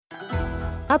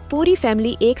अब पूरी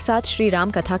फैमिली एक साथ श्री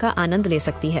राम कथा का आनंद ले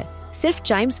सकती है सिर्फ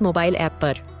चाइम्स मोबाइल ऐप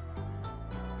पर।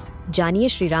 जानिए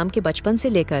श्री राम के बचपन से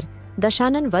लेकर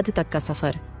दशानन वध तक का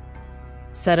सफर।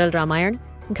 सरल रामायण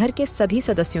घर के सभी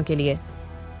सदस्यों के लिए।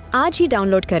 आज ही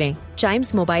डाउनलोड करें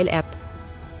चाइम्स मोबाइल ऐप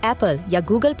एप्पल या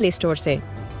गूगल प्ले स्टोर से।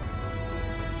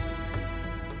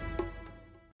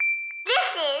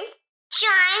 This is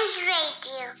Chimes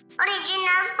Radio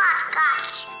original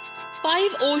podcast.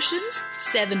 5 oceans,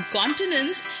 7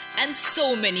 continents, and so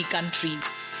many countries.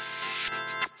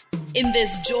 In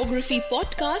this geography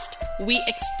podcast, we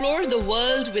explore the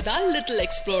world with our little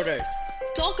explorers.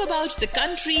 Talk about the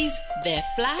countries, their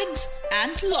flags,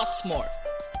 and lots more.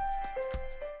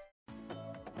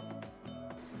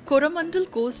 Coromandel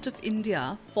coast of India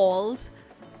falls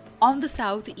on the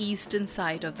southeastern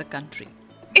side of the country.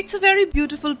 It's a very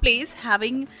beautiful place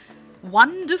having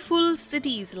wonderful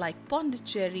cities like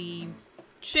Pondicherry,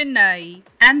 Chennai,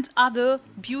 and other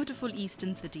beautiful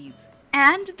eastern cities.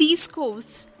 And these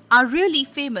coasts are really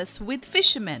famous with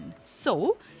fishermen.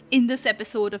 So, in this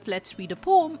episode of Let's Read a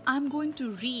Poem, I'm going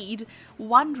to read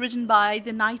one written by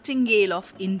the Nightingale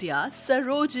of India,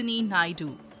 Sarojini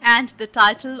Naidu. And the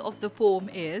title of the poem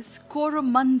is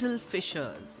Coromandel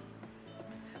Fishers.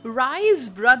 Rise,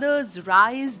 brothers,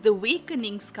 rise, the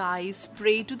wakening skies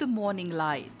pray to the morning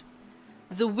light.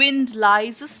 The wind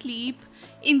lies asleep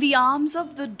in the arms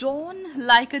of the dawn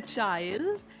like a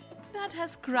child that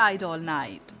has cried all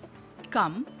night.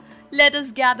 Come, let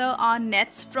us gather our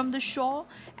nets from the shore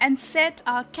and set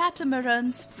our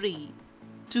catamarans free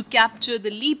to capture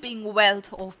the leaping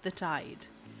wealth of the tide.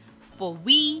 For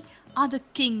we are the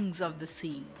kings of the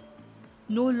sea.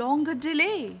 No longer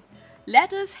delay.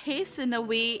 Let us hasten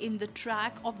away in the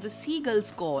track of the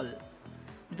seagull's call.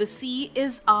 The sea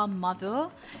is our mother,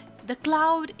 the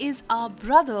cloud is our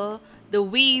brother, the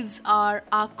waves are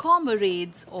our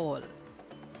comrades all.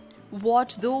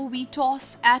 What though we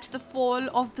toss at the fall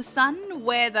of the sun,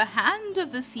 where the hand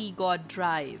of the sea god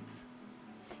drives?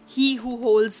 He who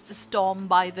holds the storm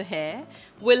by the hair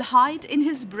will hide in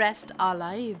his breast our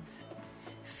lives.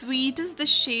 Sweet is the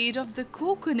shade of the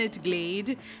coconut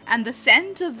glade and the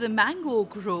scent of the mango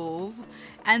grove,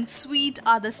 and sweet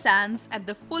are the sands at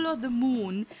the full of the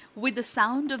moon with the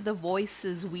sound of the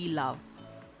voices we love.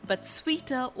 But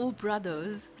sweeter, O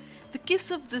brothers, the kiss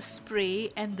of the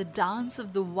spray and the dance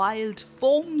of the wild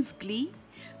foam's glee.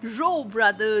 Row,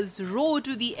 brothers, row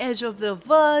to the edge of the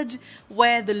verge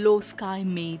where the low sky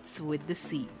mates with the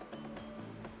sea.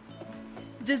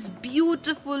 This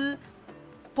beautiful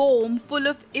poem full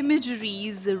of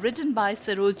imageries written by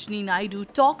Sarojini Naidu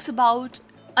talks about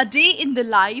a day in the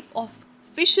life of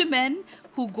fishermen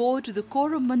who go to the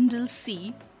Coromandel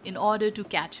Sea in order to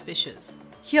catch fishes.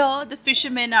 Here, the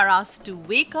fishermen are asked to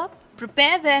wake up,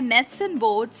 prepare their nets and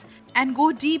boats, and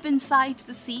go deep inside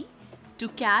the sea to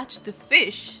catch the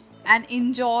fish and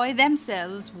enjoy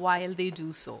themselves while they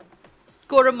do so.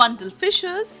 Coromandel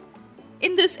Fishers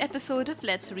in this episode of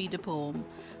Let's Read a Poem.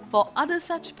 For other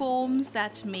such poems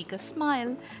that make us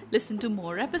smile, listen to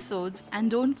more episodes and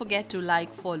don't forget to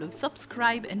like, follow,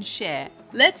 subscribe and share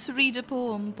Let's Read a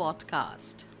Poem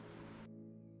podcast.